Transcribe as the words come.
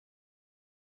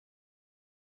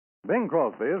Bing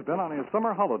Crosby has been on his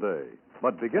summer holiday,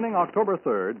 but beginning October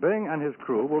 3rd, Bing and his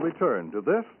crew will return to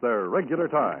this, their regular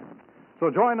time.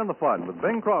 So join in the fun with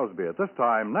Bing Crosby at this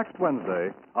time next Wednesday,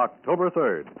 October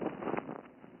 3rd.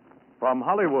 From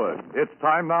Hollywood, it's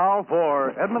time now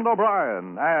for Edmund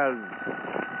O'Brien as...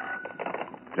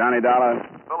 Johnny Dollar.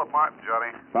 Philip Martin, Johnny.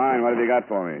 Fine, what have you got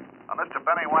for me? Mr.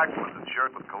 Benny Waxman's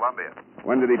insured with Columbia.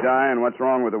 When did he die, and what's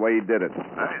wrong with the way he did it?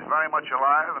 He's very much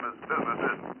alive, and his business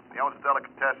isn't. He owns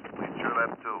delicatessen. We insure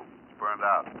that, too. It's burned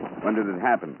out. When did it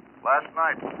happen? Last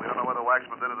night. We don't know whether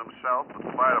Waxman did it himself, but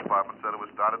the fire department said it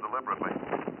was started deliberately.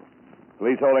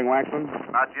 Police holding Waxman?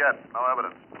 Not yet. No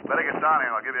evidence. Better get down here,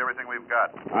 and I'll give you everything we've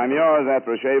got. I'm yours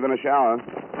after a shave and a shower.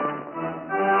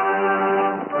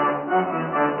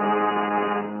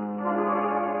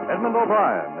 Edmund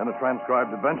O'Brien in a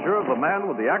transcribed adventure of the man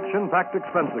with the action-packed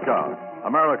expense account.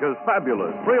 America's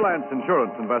fabulous freelance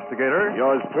insurance investigator.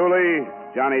 Yours truly,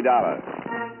 Johnny Dollar.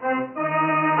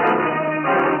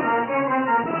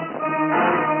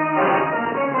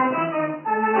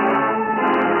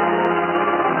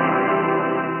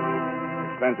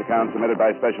 Expense account submitted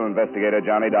by Special Investigator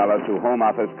Johnny Dollar to Home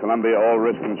Office, Columbia All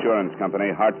Risk Insurance Company,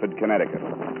 Hartford, Connecticut.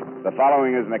 The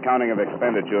following is an accounting of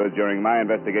expenditures during my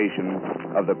investigation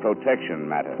of the protection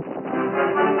matter.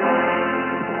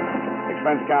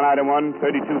 Expense account item 1,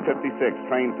 3256,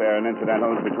 train fare and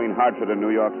incidentals between Hartford and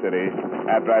New York City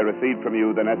after I received from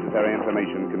you the necessary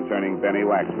information concerning Benny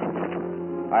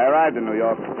Waxman. I arrived in New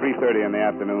York at 3:30 in the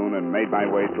afternoon and made my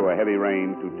way through a heavy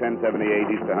rain to 1078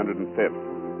 East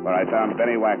 105th, where I found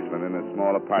Benny Waxman in a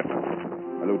small apartment.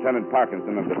 Lieutenant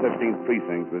Parkinson of the 15th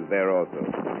Precinct was there also.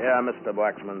 Yeah, Mr.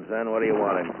 Waxman's in. What do you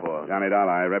want him for? Johnny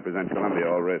Dollar, I represent Columbia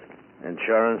All Risk.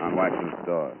 Insurance? On Waxman's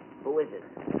store. Who is it?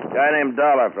 Guy named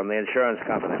Dollar from the insurance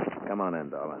company. Come on in,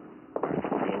 Dollar.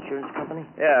 The insurance company?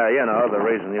 Yeah, you know, the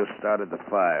reason you started the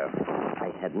fire.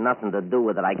 I had nothing to do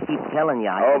with it. I keep telling you.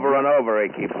 Over and over he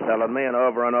keeps telling me, and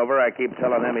over I keep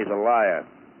telling him he's a liar.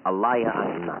 A liar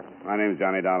I'm not. My name's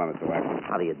Johnny Dollar, Mr. Waxman.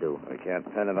 How do you do? We can't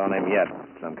pin it on him yet.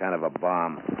 Some kind of a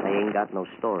bomb. I ain't got no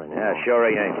store anymore. Yeah, sure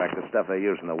he ain't. Like the stuff they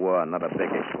used in the war. Not a big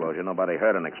explosion. Nobody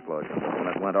heard an explosion. When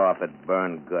it went off, it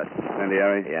burned good.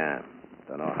 Incendiary? Yeah.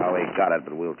 Don't know how he got it,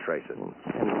 but we'll trace it.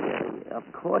 Incendiary.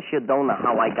 Of course you don't know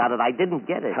how I got it. I didn't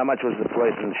get it. How much was the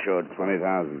place insured?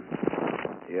 $20,000.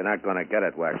 You're not going to get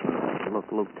it, Waxman.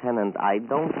 Look, Lieutenant, I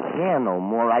don't care no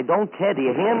more. I don't care. Do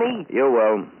you hear me? You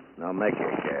will. I'll make you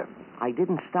care. I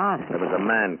didn't start it. There was a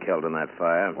man killed in that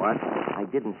fire. What? I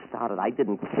didn't start it. I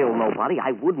didn't kill nobody.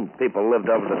 I wouldn't. People lived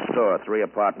over the store, 3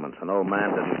 apartments. An old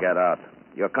man didn't get out.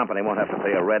 Your company won't have to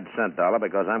pay a red cent, Dollar,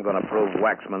 because I'm going to prove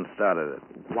Waxman started it.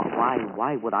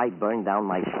 Why would I burn down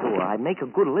my store? I make a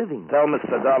good living. Tell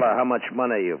Mr. Dollar how much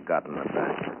money you've got in the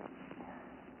bank.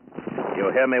 You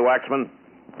hear me, Waxman?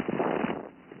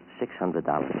 $600.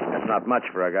 That's not much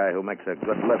for a guy who makes a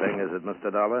good living, is it,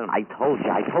 Mr. Dollar? I told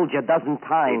you a dozen He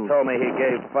times. told me he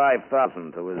gave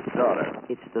 $5,000 to his daughter.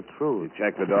 It's the truth. You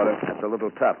checked the daughter? That's a little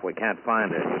tough. We can't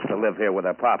find her. Used to live here with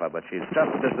her papa, but she's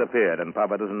just disappeared, and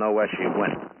Papa doesn't know where she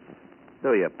went.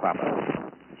 Do you,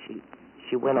 Papa?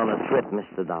 She went on a trip,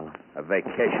 Mr. Dollar. A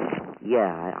vacation.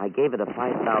 Yeah, I gave her the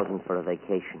 $5,000 for a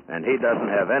vacation. And he doesn't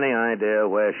have any idea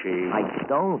where she... I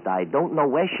don't know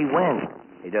where she went.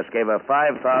 He just gave her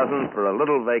 $5,000 for a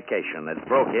little vacation. It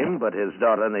broke him, but his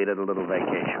daughter needed a little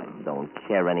vacation. Don't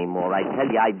care anymore. I tell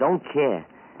you, I don't care.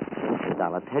 Mr.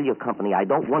 Dollar, tell your company I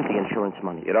don't want the insurance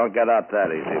money. You don't get out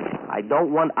that easy. I don't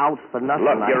want out for nothing.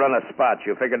 Look, you're on a spot.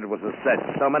 You figured it was a cinch.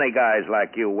 So many guys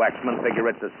like you, Waxman, figure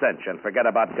it's a cinch and forget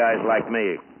about guys like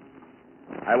me.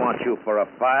 I want you for a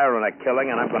fire and a killing,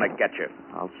 and I'm going to get you.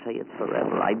 I'll say it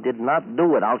forever. I did not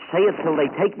do it. I'll say it till they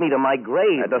take me to my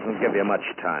grave. That doesn't give you much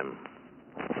time.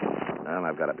 Well,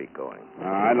 I've got to be going.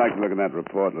 I'd like to look at that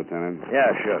report, Lieutenant.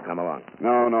 Yeah, sure. Come along.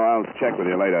 No, I'll check with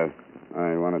you later.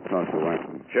 I want to talk to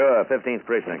Waxman. Sure, 15th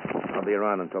Precinct. I'll be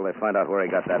around until they find out where he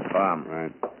got that bomb.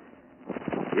 Right.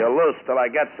 You're loose till I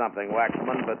get something,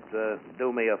 Waxman, but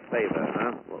do me a favor,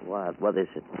 huh? What is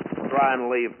it? Try and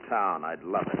leave town. I'd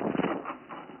love it.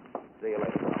 See you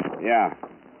later. Yeah.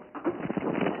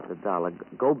 Mr. Dollar,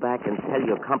 go back and tell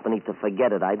your company to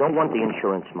forget it. I don't want the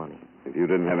insurance money. If you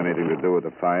didn't have anything to do with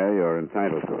the fire, you're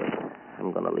entitled to it.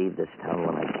 I'm going to leave this town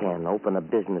when I can. Open a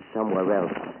business somewhere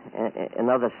else.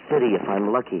 Another city if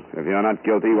I'm lucky. If you're not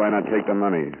guilty, why not take the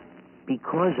money?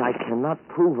 Because I cannot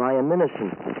prove I am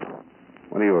innocent.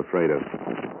 What are you afraid of?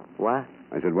 What?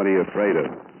 I said, what are you afraid of?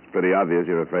 It's pretty obvious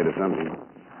you're afraid of something.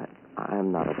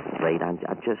 I'm not afraid. I'm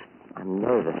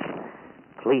nervous.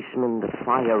 Policemen, the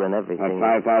fire, and everything.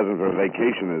 That $5,000 for a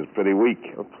vacation is pretty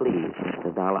weak. Oh, please,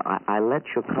 Mr. Dollar, I let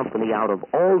your company out of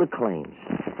all the claims.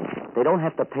 They don't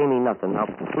have to pay me nothing. Now,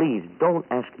 please, don't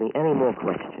ask me any more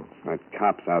questions. That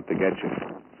cop's out to get you.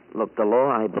 Look, the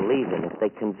law I believe in. If they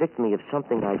convict me of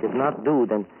something I did not do,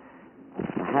 then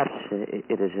perhaps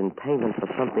it is in payment for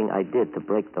something I did to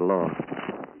break the law.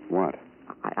 What?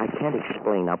 I can't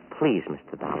explain. Now, please,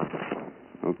 Mr. Dollar.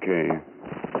 Okay.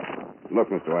 Look,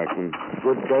 Mr. Waxman.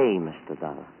 Good day, Mr.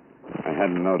 Dollar. I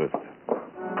hadn't noticed.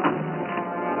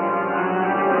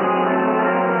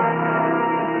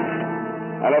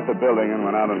 I left the building and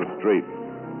went out on the street.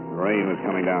 The rain was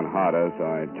coming down harder, so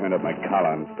I turned up my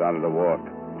collar and started to walk.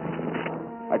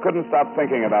 I couldn't stop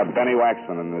thinking about Benny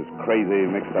Waxman and this crazy,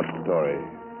 mixed-up story.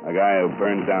 A guy who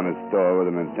burns down his store with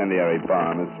an incendiary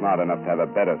bomb is smart enough to have a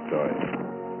better story.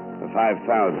 The $5,000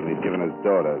 he'd given his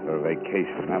daughter for a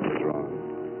vacation, that was wrong.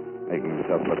 Making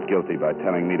himself look guilty by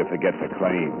telling me to forget the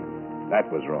claim, that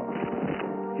was wrong.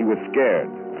 He was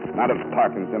scared, not of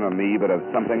Parkinson or me, but of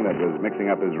something that was mixing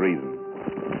up his reason.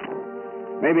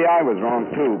 Maybe I was wrong,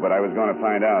 too, but I was going to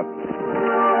find out.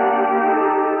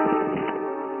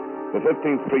 The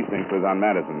 15th Precinct was on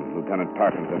Madison. Lieutenant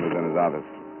Parkinson was in his office.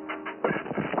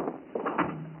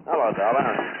 Hello, Dollar.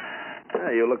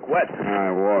 Yeah, you look wet.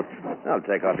 I walked. I'll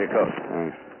take off your coat.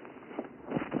 Thanks.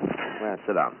 Well,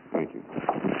 sit down. Thank you.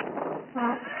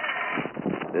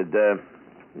 Did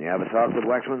you have a talk with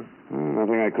Waxman?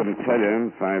 Nothing I couldn't tell you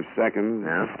in 5 seconds.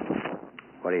 Yeah?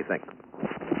 What do you think?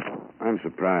 I'm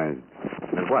surprised.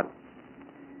 And what?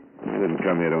 I didn't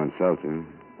come here to insult you.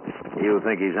 You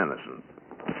think he's innocent?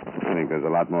 I think there's a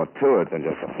lot more to it than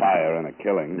just a fire and a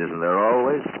killing. Isn't there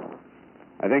always?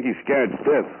 I think he's scared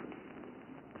stiff.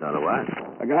 So do I.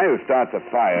 A guy who starts a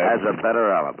fire... Has a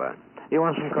better alibi. You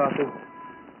want some coffee?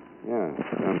 Yeah,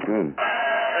 sounds good.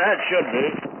 That should be.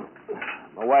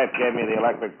 My wife gave me the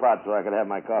electric pot so I could have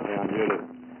my coffee on duty.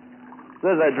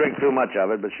 Says I drink too much of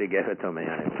it, but she gave it to me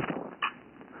anyway.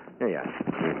 Here you are.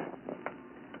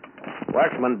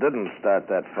 Waxman didn't start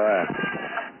that fire.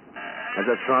 Is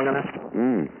that strong enough?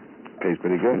 Tastes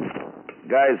pretty good.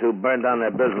 Guys who burn down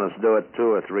their business do it 2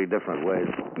 or 3 different ways.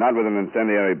 Not with an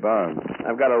incendiary bomb.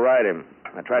 I've got to ride him.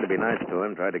 I tried to be nice to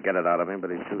him, tried to get it out of him, but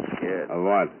he's too scared. Of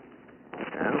what?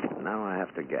 Well, now I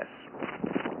have to guess.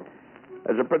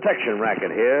 There's a protection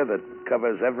racket here that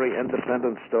covers every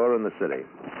independent store in the city.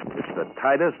 It's the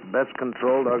tightest,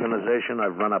 best-controlled organization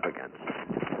I've run up against.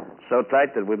 So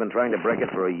tight that we've been trying to break it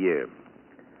for a year.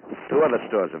 2 other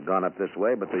stores have gone up this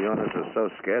way, but the owners are so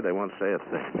scared they won't say a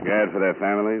thing. Scared for their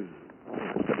families?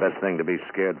 It's the best thing to be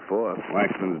scared for.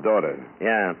 Waxman's daughter.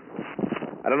 Yeah.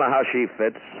 I don't know how she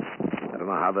fits. I don't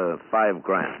know how the $5,000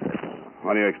 fits.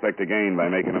 What do you expect to gain by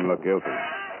making him look guilty?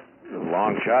 A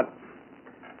long shot.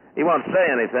 He won't say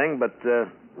anything, but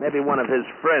maybe one of his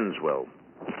friends will.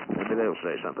 Maybe they'll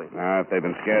say something. If they've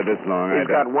been scared this long, He's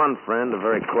got one friend, a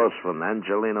very close friend,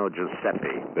 Angelino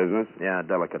Giuseppe. Business? Yeah,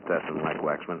 delicatessen like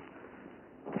Waxman.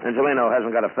 Angelino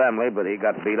hasn't got a family, but he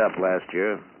got beat up last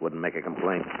year. Wouldn't make a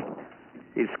complaint.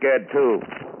 He's scared, too.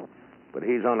 But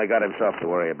he's only got himself to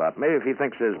worry about. Maybe if he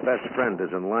thinks his best friend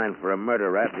is in line for a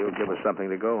murder rap, he'll give us something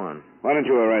to go on. Why don't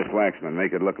you arrest Waxman?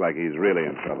 Make it look like he's really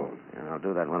in trouble. Yeah, I'll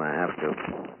do that when I have to.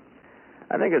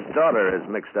 I think his daughter is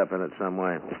mixed up in it some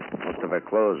way. Most of her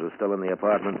clothes are still in the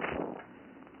apartment.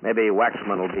 Maybe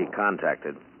Waxman will be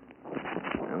contacted.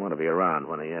 I want to be around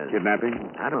when he is.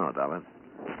 Kidnapping? I don't know, Dollar.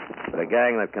 But a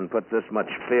gang that can put this much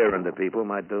fear into people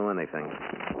might do anything.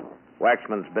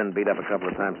 Waxman's been beat up a couple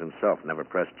of times himself. Never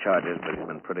pressed charges, but he's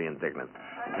been pretty indignant.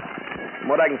 From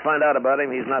what I can find out about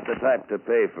him, he's not the type to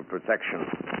pay for protection.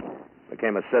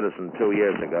 Became a citizen 2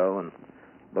 years ago and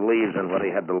believes in what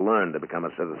he had to learn to become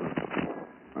a citizen.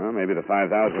 Well, maybe the $5,000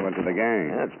 went to the gang.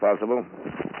 Yeah, it's possible.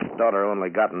 His daughter only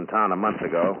got in town a month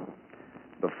ago.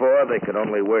 Before, they could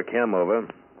only work him over.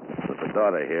 With the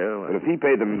daughter here... But if he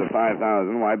paid them the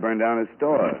 $5,000, why burn down his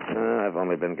store? I've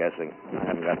only been guessing. I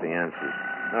haven't got the answers.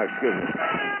 Oh, excuse me.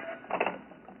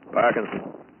 Parkinson.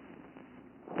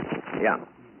 Yeah.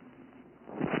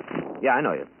 Yeah, I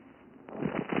know you.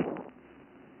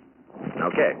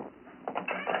 Okay.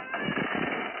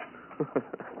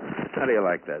 How do you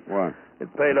like that? What? It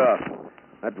paid off.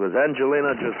 That was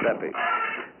Angelino Giuseppe.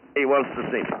 He wants to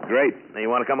see me. Great. Now, you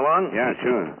want to come along? Yeah,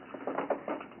 sure.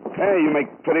 Hey, you make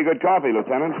pretty good coffee,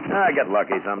 Lieutenant. I get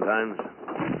lucky sometimes.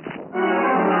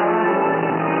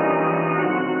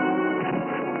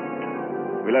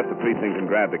 We left the precinct and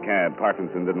grabbed a cab.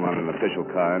 Parkinson didn't want an official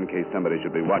car in case somebody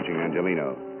should be watching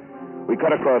Angelino. We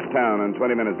cut across town, and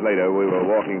 20 minutes later, we were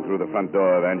walking through the front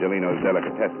door of Angelino's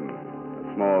delicatessen.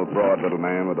 A small, broad little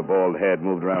man with a bald head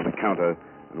moved around the counter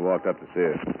and walked up to see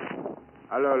us.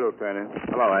 Hello, Lieutenant.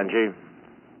 Hello, Angie.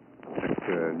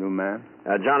 New man?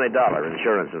 Johnny Dollar,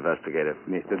 insurance investigator.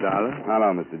 Mr. Dollar?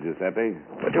 Hello, Mr. Giuseppe.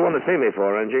 What you want to see me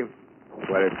for, Angie?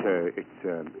 Well,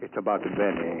 it's about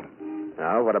Benny.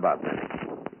 Oh, what about Benny?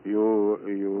 You're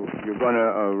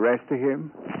gonna arrest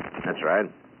him? That's right.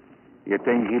 You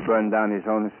think he burned down his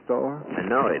own store? I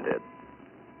know he did.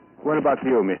 What about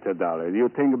you, Mr. Dollar? Do you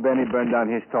think Benny burned down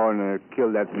his store and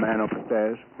killed that man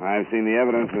upstairs? I've seen the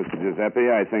evidence, Mr. Giuseppe.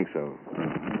 I think so.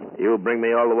 You'll bring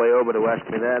me all the way over to ask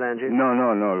me that, Angie? No,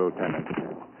 Lieutenant.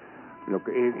 Look,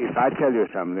 if I tell you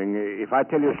something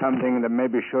that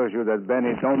maybe shows you that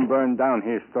Benny don't burn down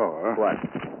his store... What?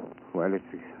 Well, it's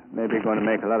maybe going to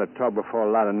make a lot of trouble for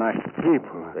a lot of nice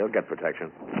people. They'll get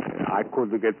protection. I could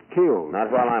get killed.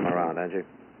 Not while I'm around, Angie.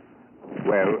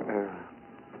 Well...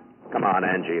 Come on,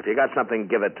 Angie. If you got something,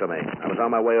 give it to me. I was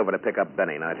on my way over to pick up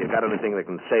Benny. Now, if you've got anything that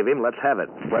can save him, let's have it.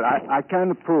 Well, I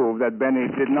can't prove that Benny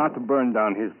did not burn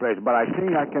down his place, but I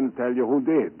think I can tell you who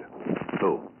did.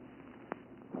 Who?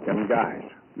 Them guys.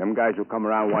 Them guys who come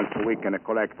around once a week and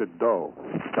collect the dough.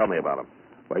 Tell me about them.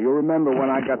 Well, you remember when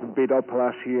I got beat up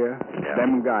last year? Yeah.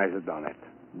 Them guys have done it.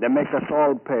 They make us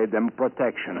all pay them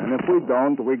protection. And if we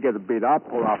don't, we get beat up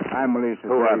or our families...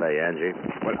 Who are they, Angie?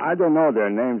 Well, I don't know their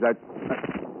names.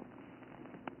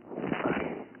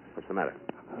 What's the matter?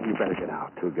 You better get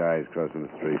out. Two guys crossing the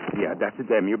street. Yeah, that's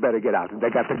them. You better get out. They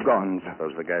got the guns.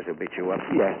 Those are the guys who beat you up?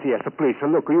 Yes, the police. So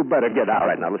look, you better get out. All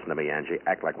right, now listen to me, Angie.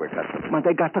 Act like we're customers. But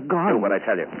they got the guns. Do what I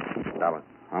tell you. Dollar.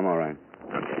 I'm all right.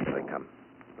 Okay, here they come.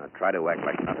 Now try to act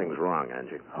like nothing's wrong,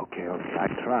 Angie. Okay. I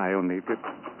try, only...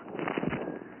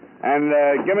 And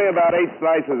give me about 8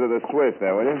 slices of the Swiss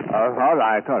there, will you? All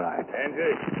right.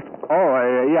 Angie.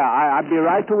 Oh, yeah, I'll be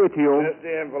right with you. Just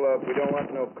the envelope. We don't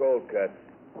want no cold cuts.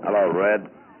 Hello, Red.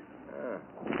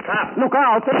 Cop, look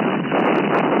out!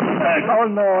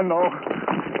 No.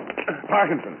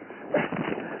 Parkinson.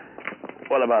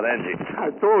 What about Angie? I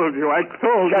told you.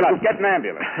 Shut up. Get an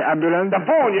ambulance. Ambulance? The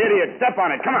phone, you idiot. Step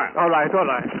on it. Come on. All right.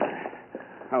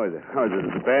 How is it?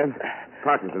 Is it bad?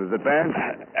 Parkinson, is it bad?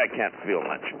 I can't feel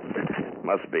much.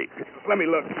 Must be. Let me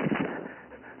look.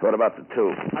 What about the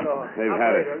two? Hello. They've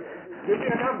had it. Give me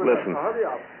an ambulance. Listen. Hurry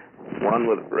up. One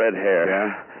with red hair.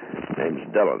 Yeah? Name's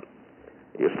Dillon.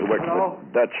 He used to work for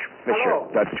the Dutch Fisher.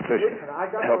 Hello. Dutch Fisher. Listen, I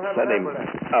got Help to have send an him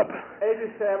ambulance. up.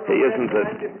 87 He isn't the...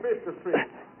 95th Street.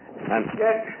 And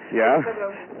Yes. Yeah?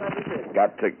 87, 96.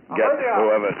 got to get Hurry up.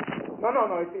 whoever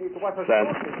No. It was a sent.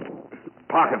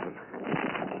 Parkinson.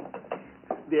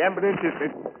 The ambulance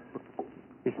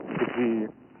is he...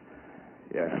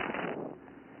 Yeah.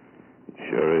 It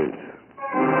sure is.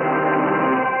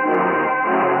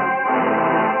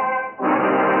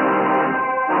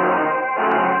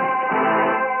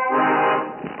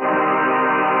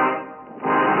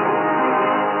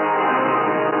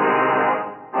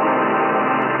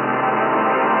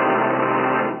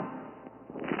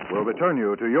 We'll return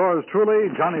you to yours truly,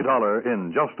 Johnny Dollar,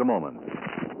 in just a moment.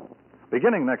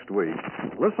 Beginning next week,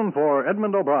 listen for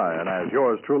Edmund O'Brien as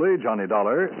yours truly, Johnny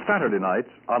Dollar, Saturday nights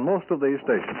on most of these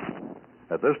stations.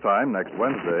 At this time, next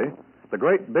Wednesday, the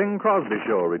great Bing Crosby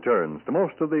Show returns to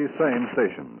most of these same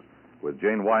stations, with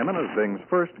Jane Wyman as Bing's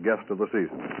first guest of the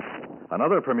season.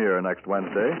 Another premiere next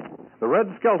Wednesday, the Red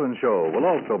Skelton Show will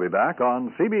also be back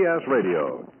on CBS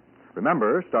Radio.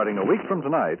 Remember, starting a week from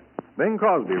tonight, Bing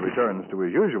Crosby returns to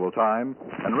his usual time,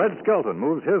 and Red Skelton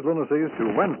moves his lunacies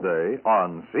to Wednesday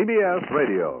on CBS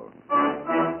Radio.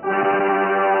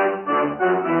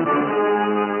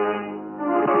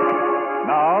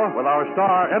 Now, with our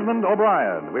star Edmund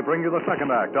O'Brien, we bring you the second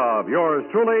act of yours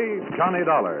truly, Johnny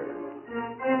Dollar.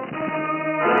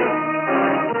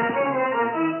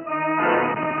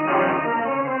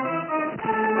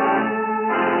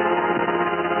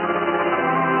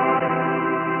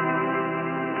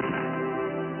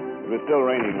 It was still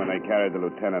raining when they carried the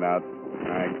lieutenant out.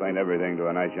 I explained everything to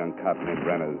a nice young cop named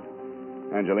Brenner's.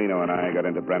 Angelino and I got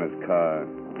into Brenner's car,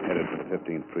 headed for the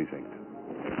 15th precinct.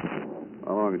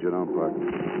 How long had you known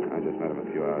Parkinson? I just met him a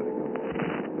few hours ago.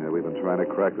 Yeah, we've been trying to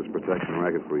crack this protection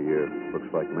racket for a year.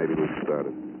 Looks like maybe we've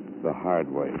started. The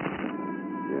hard way.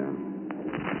 Yeah.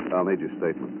 I'll need your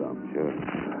statement, Tom. Sure.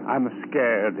 I'm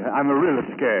scared. I'm really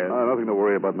scared. Nothing to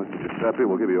worry about, Mr. Giuseppe.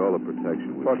 We'll give you all the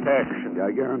protection. Protection.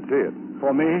 Yeah, I guarantee it.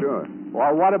 For me? Sure.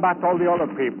 Well, what about all the other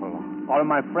people? All of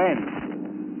my friends?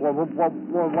 Well,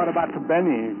 what about the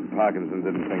Benny? Parkinson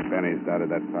didn't think Benny started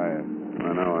that fire.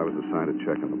 I know. I was assigned to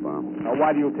check on the bomb. Now,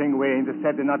 why do you think we ain't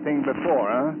said nothing before,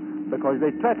 huh? Because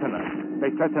they threaten us. They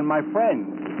threaten my friends.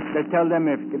 They tell them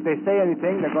if they say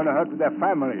anything, they're going to hurt their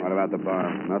families. What about the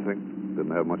bomb? Nothing.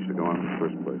 Didn't have much to go on in the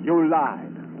first place. You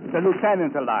lied. The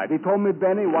lieutenant lied. He told me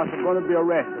Benny wasn't going to be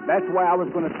arrested. That's why I was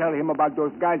going to tell him about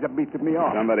those guys that beat me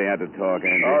up. Somebody had to talk,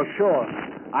 Andy. Oh, sure.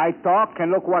 I talked,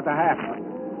 and look what happened.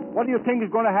 What do you think is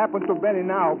going to happen to Benny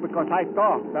now because I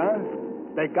talked, huh?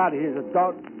 They got his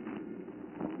dog.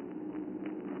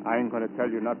 I ain't going to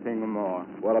tell you nothing more.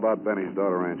 What about Benny's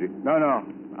daughter, Angie? No.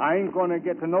 I ain't going to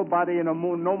get to nobody in no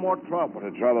more trouble.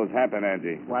 The trouble's happened,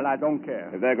 Angie. Well, I don't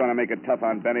care. If they're going to make it tough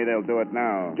on Benny, they'll do it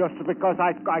now. Just because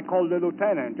I called the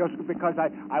lieutenant. Just because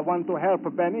I want to help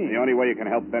Benny. The only way you can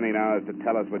help Benny now is to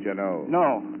tell us what you know.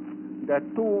 No. There are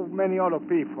too many other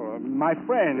people. My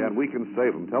friends. Yeah, and we can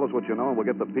save them. Tell us what you know, and we'll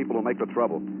get the people who make the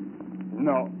trouble.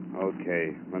 No.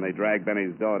 Okay. When they drag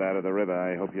Benny's daughter out of the river,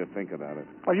 I hope you think about it.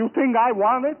 Well, you think I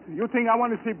want it? You think I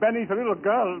want to see Benny's little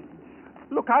girl?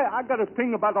 Look, I got to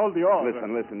think about all the odds.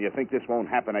 Listen. You think this won't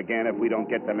happen again if we don't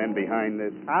get the men behind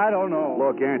this? I don't know.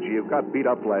 Look, Angie, you got beat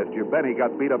up last year. Benny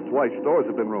got beat up twice. Stores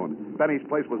have been ruined. Benny's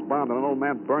place was bombed, and an old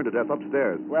man burned to death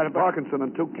upstairs. Well, but... Parkinson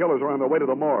and 2 killers are on their way to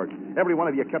the morgue. Every one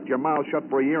of you kept your mouth shut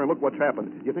for a year, and look what's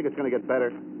happened. You think it's going to get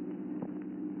better?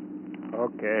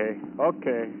 Okay.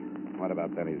 What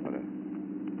about Benny's mother?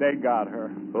 They got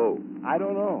her. Who? I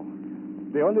don't know.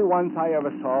 The only ones I ever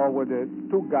saw were the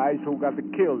 2 guys who got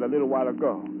killed a little while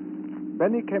ago.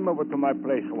 Benny came over to my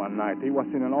place one night. He was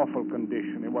in an awful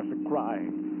condition. He was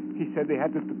crying. He said they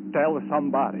had to tell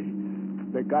somebody.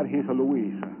 They got his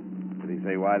Louisa. Did he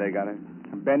say why they got her?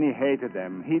 Benny hated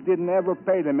them. He didn't ever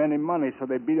pay them any money, so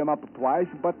they beat him up twice,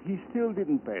 but he still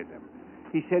didn't pay them.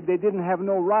 He said they didn't have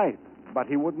no right, but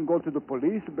he wouldn't go to the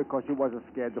police because he was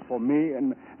scared for me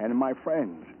and my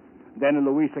friends. Then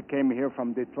Louisa came here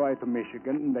from Detroit to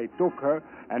Michigan, and they took her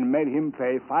and made him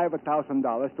pay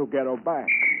 $5,000 to get her back.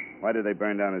 Why did they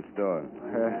burn down his store?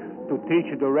 To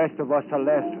teach the rest of us a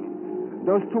lesson.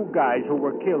 Those 2 guys who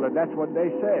were killed, that's what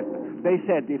they said. They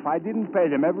said if I didn't pay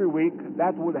them every week,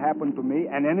 that would happen to me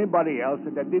and anybody else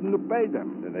that didn't pay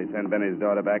them. Did they send Benny's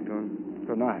daughter back to him?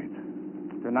 Tonight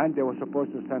they were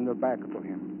supposed to send her back to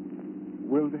him.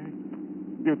 Will they?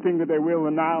 Do you think that they will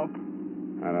now?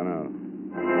 I don't know.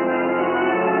 We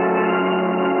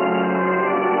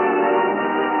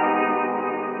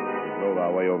drove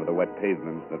our way over the wet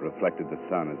pavements that reflected the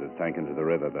sun as it sank into the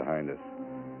river behind us.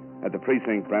 At the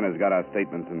precinct, Brenner's got our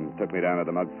statements and took me down to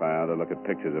the mug file to look at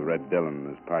pictures of Red Dillon and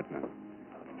his partner.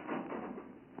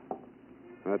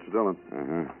 That's Dillon.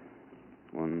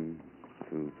 1,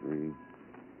 2, 3.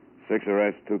 6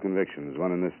 arrests, 2 convictions,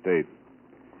 1 in this state.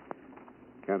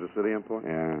 Kansas City import?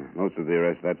 Yeah, most of the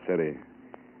arrests that city.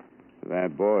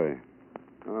 That boy.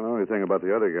 I don't know anything about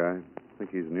the other guy. I think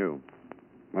he's new.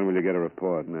 When will you get a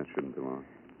report? That shouldn't be long.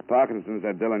 Parkinson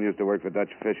said Dillon used to work for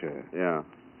Dutch Fisher. Yeah.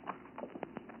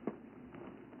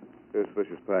 Here's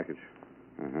Fisher's package.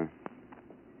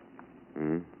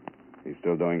 He's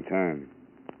still doing time.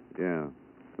 Yeah.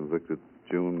 Convicted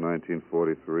June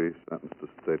 1943. Sentenced to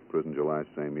state prison July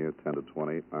same year, 10 to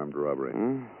 20. Armed robbery.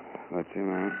 That's him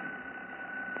out.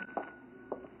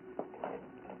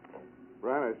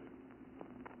 Branners.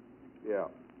 Yeah.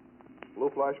 Blue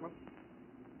Flashman?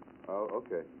 Oh,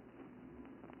 okay.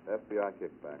 FBI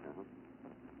kickback,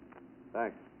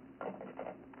 Thanks.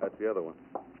 That's the other one.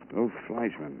 Lou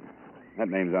Fleischman. That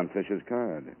name's on Fisher's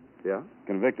card. Yeah?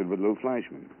 Convicted with Lou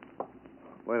Fleischman.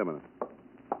 Wait a minute. I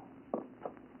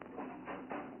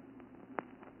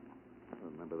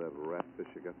remember that rat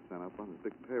Fisher got sent up on his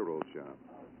big payroll job.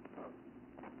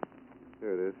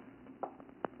 Here it is.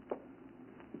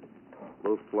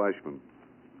 Lou Fleischman.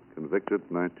 Convicted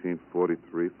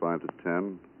 1943, 5 to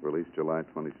 10. Released July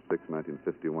 26,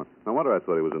 1951. No wonder I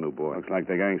thought he was a new boy. Looks like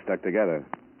the gang stuck together.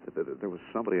 There was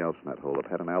somebody else in that holdup.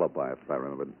 Had an alibi, if I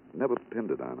remember. Never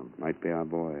pinned it on him. Might be our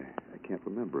boy. I can't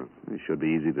remember him. It should be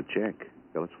easy to check.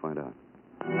 Yeah, let's find out.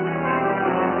 It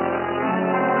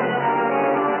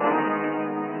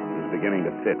was beginning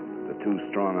to fit. The 2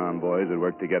 strong-arm boys had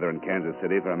worked together in Kansas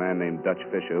City for a man named Dutch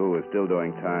Fisher, who was still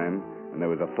doing time, and there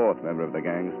was a 4th member of the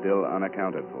gang still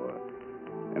unaccounted for.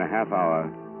 In a half hour,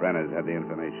 Brenner's had the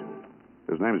information.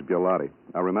 His name's Biolotti.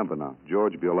 I remember now.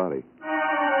 George Biolotti.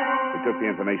 We took the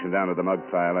information down to the mug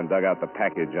file and dug out the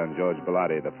package on George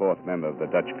Biolotti, the 4th member of the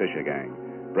Dutch Fisher gang.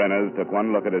 Brenner's took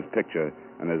one look at his picture,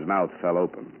 and his mouth fell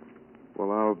open.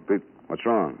 Well, I'll be... What's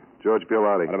wrong? George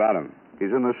Biolotti. What about him?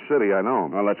 He's in this city. I know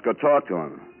him. Well, let's go talk to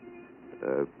him.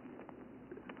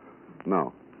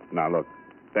 No. Now, look.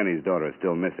 Benny's daughter is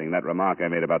still missing. That remark I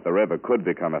made about the river could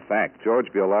become a fact. George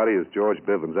Biolotti is George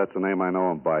Bivens. That's the name I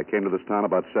know him by. Came to this town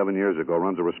about 7 years ago.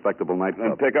 Runs a respectable nightclub.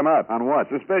 Then pick him up. On what?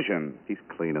 Suspicion. He's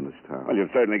clean in this town. Well,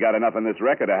 you've certainly got enough in this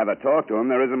record to have a talk to him.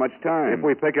 There isn't much time. If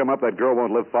we pick him up, that girl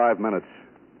won't live 5 minutes.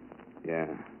 Yeah.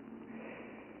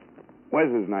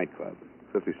 Where's his nightclub?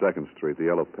 52nd Street, the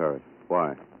Yellow Parrot.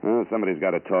 Why? Well, somebody's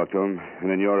got to talk to him.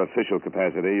 And in your official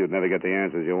capacity, you'd never get the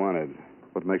answers you wanted.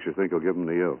 What makes you think he'll give them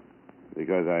to you?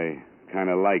 Because I kind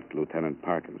of liked Lieutenant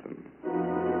Parkinson.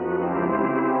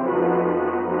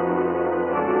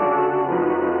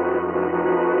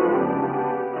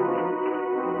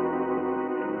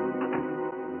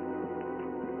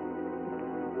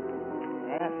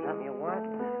 Yeah, something you want?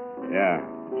 Yeah,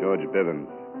 George Bivens.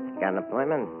 Got an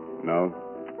appointment? No?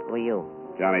 Who are you?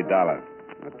 Johnny Dollar.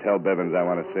 Now tell Bivens I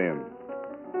want to see him.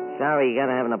 Sorry, you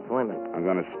gotta have an appointment. I'm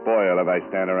going to spoil if I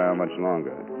stand around much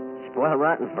longer. Spoil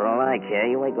rotten for all I care.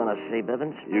 You ain't gonna see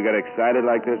Bivens. You get excited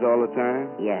like this all the time?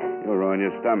 Yeah. You'll ruin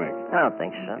your stomach. I don't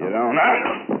think so. You don't?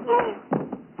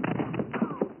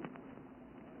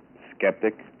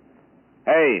 Skeptic.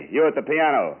 Hey, you at the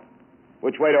piano.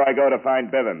 Which way do I go to find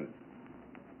Bivens?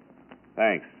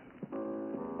 Thanks.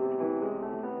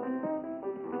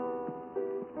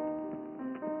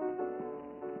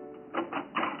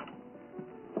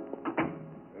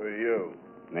 Who are you?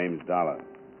 Name's Dollar.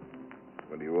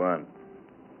 What do you want?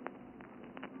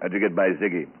 How'd you get by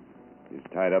Ziggy? He's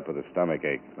tied up with a stomach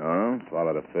ache. Oh?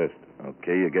 Swallowed a fist.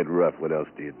 Okay, you get rough. What else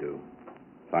do you do?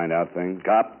 Find out things?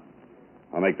 Cop?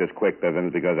 I'll make this quick,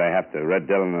 Bivens, because I have to. Red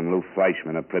Dillon and Lou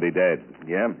Fleischman are pretty dead.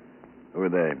 Yeah? Who are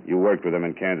they? You worked with them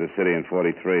in Kansas City in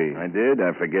 43. I did?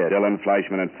 I forget. Dillon,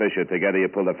 Fleischman, and Fisher. Together you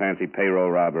pulled a fancy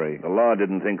payroll robbery. The law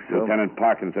didn't think so. Lieutenant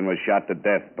Parkinson was shot to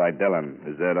death by Dillon.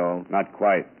 Is that all? Not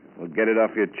quite. Well, get it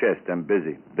off your chest. I'm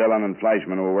busy. Dillon and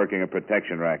Fleischman were working a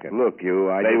protection racket. Look, They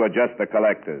were just the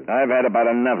collectors. I've had about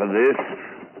enough of this.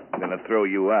 I'm going to throw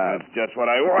you out. That's just what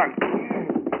I want.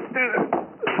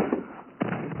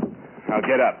 Now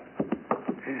get up.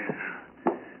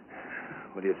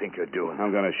 What do you think you're doing?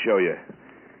 I'm going to show you.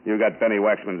 You got Benny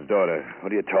Waxman's daughter.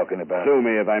 What are you talking about? Sue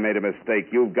me if I made a mistake.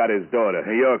 You've got his daughter.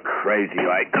 You're crazy.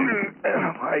 Why,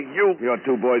 you... Your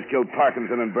two boys killed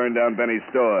Parkinson and burned down Benny's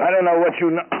store. I don't know what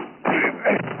you know.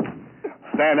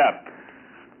 Stand up.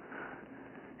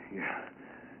 You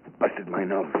busted my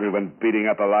nose. You've been beating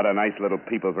up a lot of nice little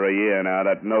people for a year now.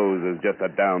 That nose is just a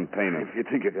down payment. If you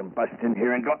think you can bust in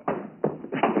here and go...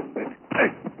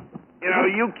 You know,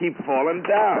 you keep falling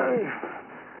down.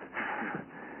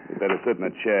 You better sit in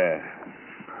a chair.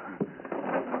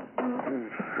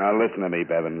 Now listen to me,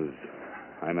 Bevins.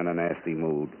 I'm in a nasty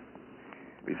mood.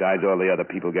 Besides all the other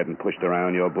people getting pushed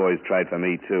around, your boys tried for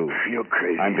me, too. You're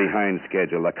crazy. I'm behind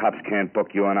schedule. The cops can't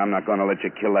book you, and I'm not going to let you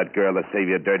kill that girl to save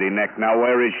your dirty neck. Now,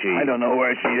 where is she? I don't know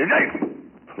where she is.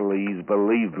 Please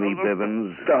believe me,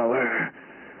 Bivens. Dollar.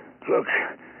 Look,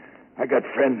 I got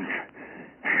friends.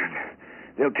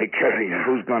 They'll take care of you.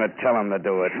 Who's going to tell them to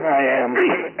do it? I am.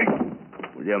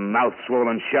 With your mouth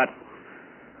swollen shut?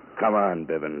 Come on,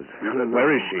 Bivens.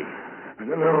 Where is she? I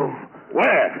don't know.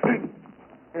 Where?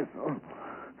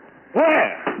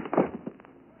 Where?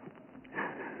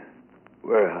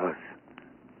 Warehouse.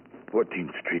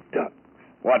 14th Street Dock.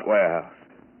 What warehouse?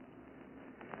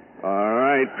 All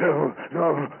right.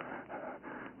 No.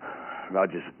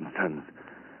 Rogers and Sons.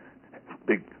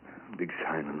 Big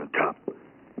sign on the top.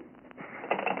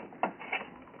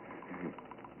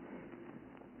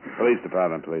 Police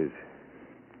department, please.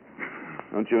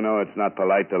 Don't you know it's not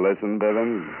polite to listen,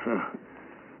 Bivens?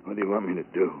 What do you want me to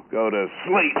do? Go to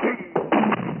sleep.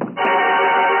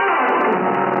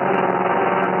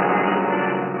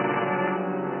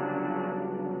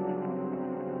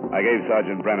 I gave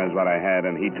Sergeant Brenners what I had,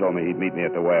 and he told me he'd meet me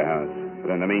at the warehouse.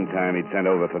 But in the meantime, he'd sent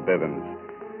over for Bivens.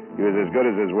 He was as good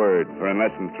as his word, for in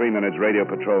less than 3 minutes, radio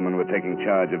patrolmen were taking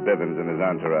charge of Bivens and his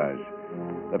entourage.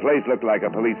 The place looked like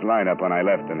a police lineup when I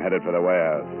left and headed for the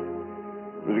warehouse.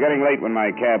 It was getting late when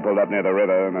my cab pulled up near the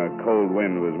river, and a cold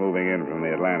wind was moving in from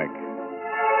the Atlantic.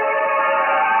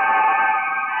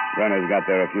 Brenners got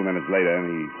there a few minutes later,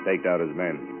 and he staked out his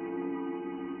men.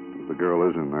 If the girl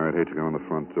is in there, I'd hate to go in the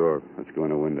front door. Let's go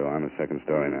in a window. I'm a second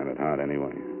story man at heart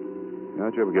anyway.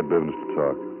 How'd you ever get Bivens to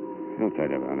talk? He'll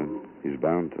tell you about it. He's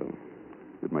bound to.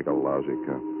 You'd make a lousy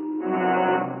cop.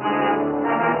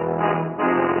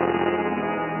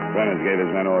 Brenners gave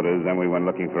his men orders, then we went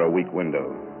looking for a weak window.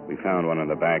 We found one in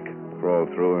the back, crawled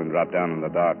through, and dropped down on the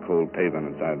dark, cold pavement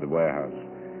inside the warehouse.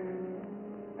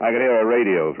 I could hear a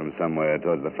radio from somewhere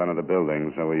towards the front of the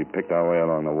building, so we picked our way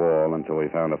along the wall until we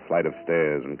found a flight of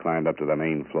stairs and climbed up to the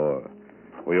main floor.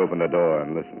 We opened a door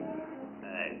and listened.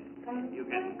 Hey, you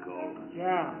getting cold?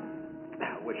 Yeah.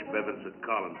 I wish Bivens would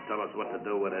call and tell us what to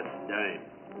do with this dame.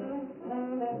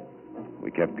 We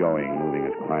kept going, moving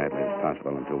as quietly as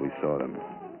possible until we saw them.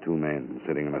 2 men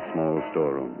sitting in a small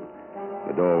storeroom.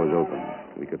 The door was open.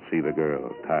 We could see the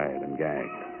girl, tied and gagged.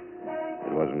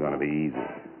 It wasn't going to be easy.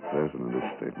 There's an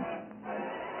understatement.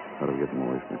 How do we get them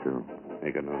away from the girl?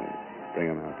 Make a noise. Bring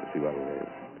them out to see what it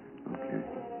is. Okay.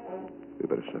 We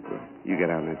better separate. You get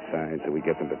on that side so we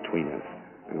get them between us.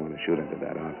 I don't want to shoot into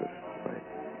that office. Right.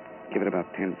 Give it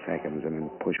about 10 seconds and then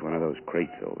push one of those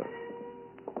crates over.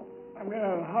 I'm getting a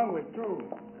little hungry, too.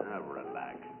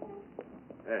 Relax.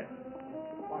 Hey.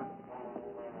 What?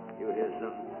 You hear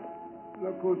something?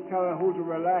 Look who's telling who to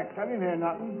relax. I didn't hear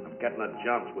nothing. I'm getting the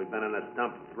jumps. We've been in this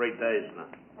dump for 3 days now.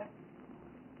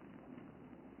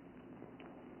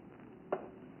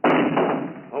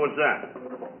 What was that?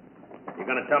 You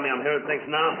gonna tell me I'm hearing things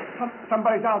now?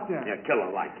 Somebody's out there. Yeah, kill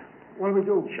a light. What do we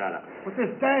do? Shut up. With this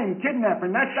dang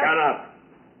kidnapping, that's... Shut up.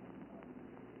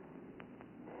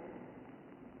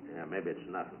 Yeah, maybe it's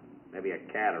nothing. Maybe a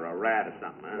cat or a rat or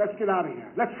something, huh? Let's get out of here.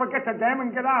 Let's forget the dam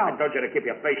and get I out. told you to keep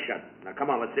your face shut. Now, come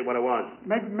on, let's see what it was.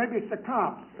 Maybe it's the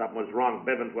cops. Something was wrong.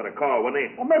 Bivens would have called, wouldn't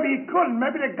he? Or maybe he couldn't.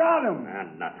 Maybe they got him. Ah,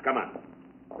 nuts. Come on.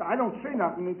 I don't see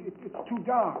nothing. It's too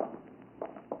dark.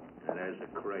 Yeah, there's the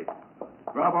crate.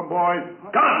 Drop 'em, boys.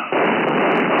 Come!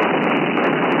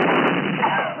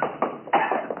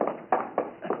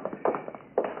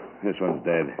 This one's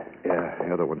dead. Yeah,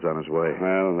 the other one's on his way.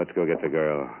 Well, let's go get the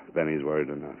girl. Benny's worried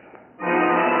enough.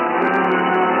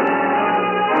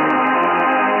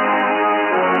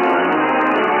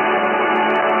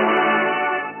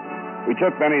 We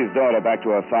took Benny's daughter back to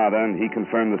her father, and he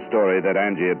confirmed the story that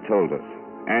Angie had told us.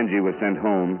 Angie was sent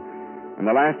home, and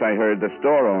the last I heard, the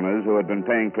store owners who had been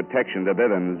paying protection to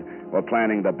Bivens were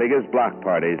planning the biggest block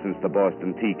party since the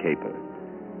Boston tea caper.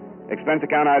 Expense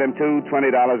account item 2,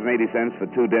 $20.80 for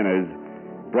 2 dinners.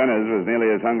 Brenner's was nearly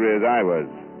as hungry as I was.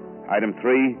 Item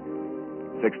 3,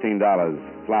 $16,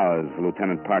 flowers for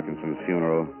Lieutenant Parkinson's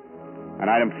funeral. And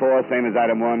item 4, same as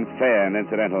item 1, fare and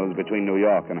incidentals between New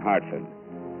York and Hartford.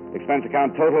 Expense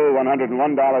account total,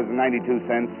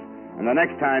 $101.92. And the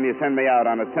next time you send me out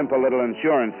on a simple little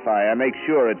insurance fire, make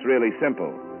sure it's really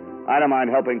simple. I don't mind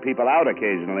helping people out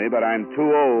occasionally, but I'm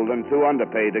too old and too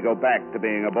underpaid to go back to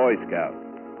being a Boy Scout.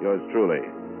 Yours truly,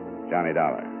 Johnny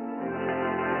Dollar.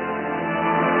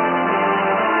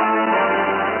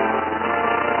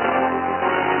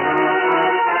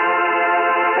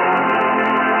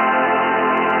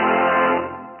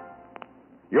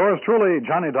 Yours truly,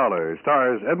 Johnny Dollar,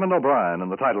 stars Edmund O'Brien in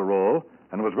the title role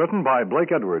and was written by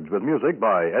Blake Edwards with music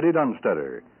by Eddie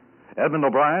Dunstetter. Edmund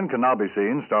O'Brien can now be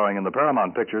seen starring in the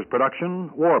Paramount Pictures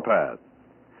production Warpath.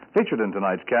 Featured in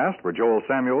tonight's cast were Joel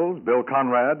Samuels, Bill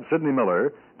Conrad, Sidney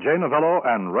Miller, Jay Novello,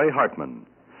 and Ray Hartman.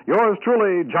 Yours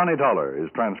truly, Johnny Dollar,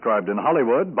 is transcribed in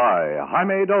Hollywood by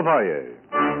Jaime Del Valle.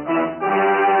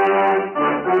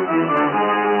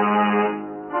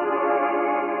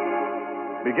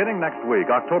 Beginning next week,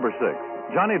 October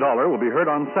 6th, Johnny Dollar will be heard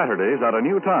on Saturdays at a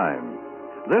new time.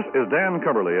 This is Dan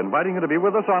Cumberly inviting you to be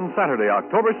with us on Saturday,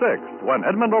 October 6th, when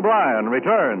Edmund O'Brien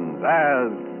returns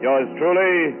as... Yours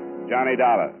truly, Johnny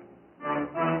Dollar.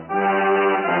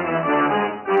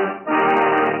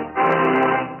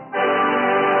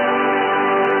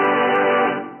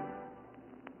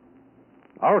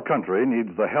 Our country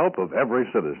needs the help of every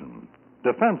citizen.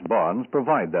 Defense bonds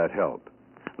provide that help.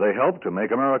 They help to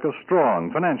make America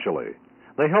strong financially.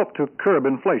 They help to curb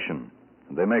inflation.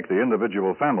 They make the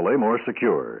individual family more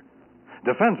secure.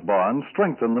 Defense bonds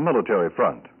strengthen the military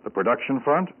front, the production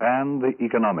front, and the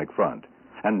economic front.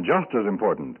 And just as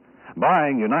important,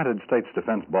 buying United States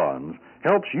defense bonds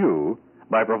helps you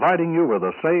by providing you with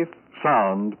a safe,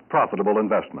 sound, profitable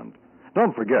investment.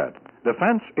 Don't forget,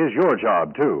 defense is your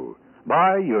job, too.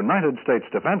 Buy United States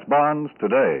defense bonds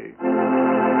today.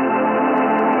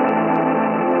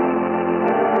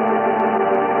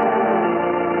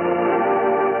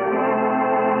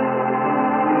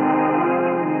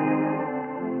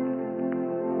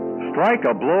 Strike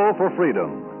a blow for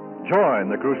freedom. Join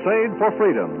the crusade for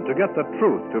freedom to get the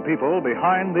truth to people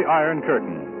behind the Iron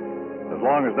Curtain. As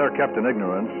long as they're kept in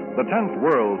ignorance, the 10th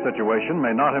world situation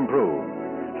may not improve.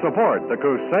 Support the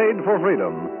crusade for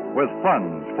freedom with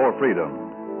funds for freedom.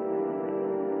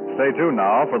 Stay tuned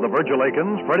now for the Virgil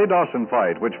Akins-Freddie Dawson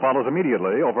fight, which follows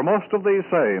immediately over most of these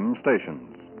same stations.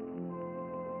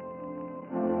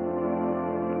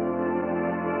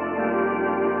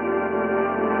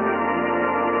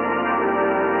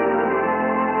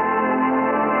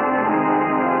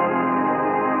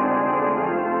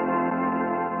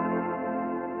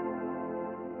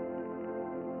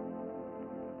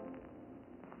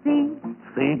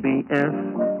 CBS.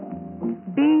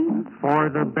 B for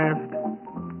the best.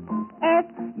 F.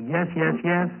 Yes, yes,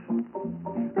 yes.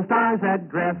 The star's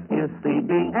address is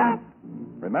CBS.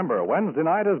 Remember, Wednesday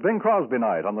night is Bing Crosby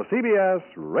night on the CBS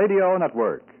Radio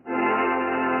Network.